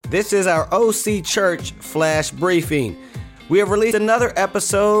This is our OC Church Flash Briefing. We have released another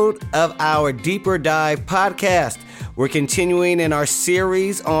episode of our Deeper Dive podcast. We're continuing in our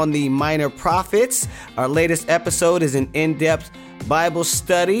series on the minor prophets. Our latest episode is an in-depth Bible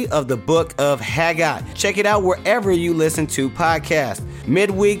study of the book of Haggai. Check it out wherever you listen to podcasts.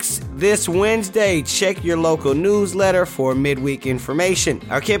 Midweeks this Wednesday, check your local newsletter for midweek information.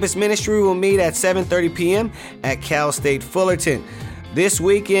 Our campus ministry will meet at 7:30 p.m. at Cal State Fullerton. This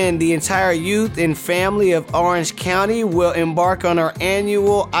weekend, the entire youth and family of Orange County will embark on our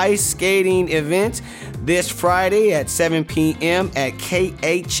annual ice skating event this Friday at 7 p.m. at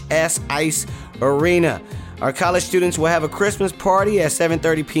KHS Ice Arena. Our college students will have a Christmas party at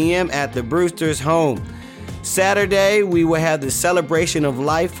 7:30 p.m. at the Brewster's home. Saturday, we will have the celebration of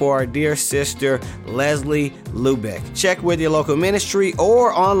life for our dear sister, Leslie Lubeck. Check with your local ministry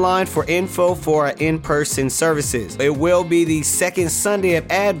or online for info for our in-person services. It will be the second Sunday of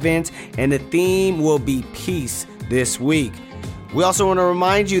Advent, and the theme will be peace this week. We also want to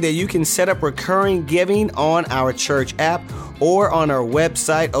remind you that you can set up recurring giving on our church app or on our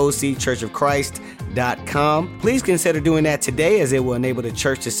website, occhurchofchrist.com. Please consider doing that today, as it will enable the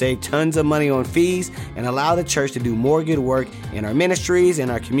church to save tons of money on fees and allow the church to do more good work in our ministries, in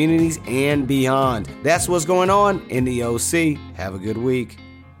our communities, and beyond. That's what's going on in the OC. Have a good week.